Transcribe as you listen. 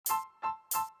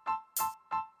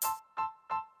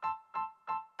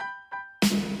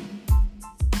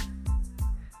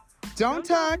Don't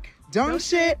talk, don't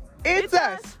shit, it's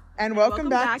us. And welcome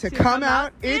back to Come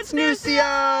Out, it's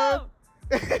Lucio.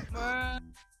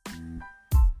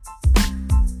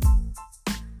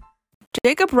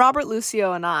 Jacob, Robert,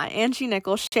 Lucio, and I, Angie,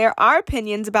 Nichols, share our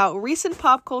opinions about recent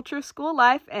pop culture, school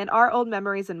life, and our old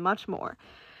memories, and much more.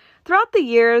 Throughout the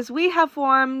years, we have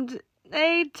formed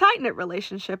a tight-knit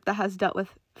relationship that has dealt with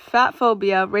fat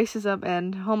phobia, racism,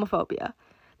 and homophobia.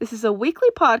 This is a weekly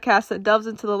podcast that delves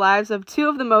into the lives of two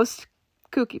of the most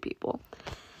kooky people.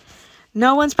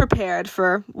 No one's prepared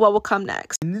for what will come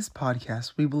next. In this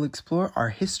podcast, we will explore our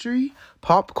history,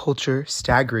 pop culture,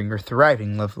 staggering or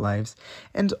thriving love lives,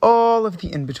 and all of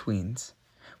the in-betweens.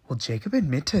 Will Jacob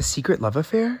admit to a secret love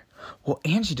affair? Will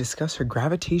Angie discuss her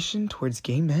gravitation towards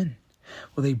gay men?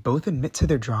 Will they both admit to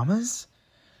their dramas?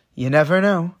 You never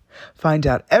know. Find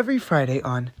out every Friday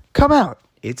on Come Out,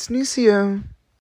 it's Lucio.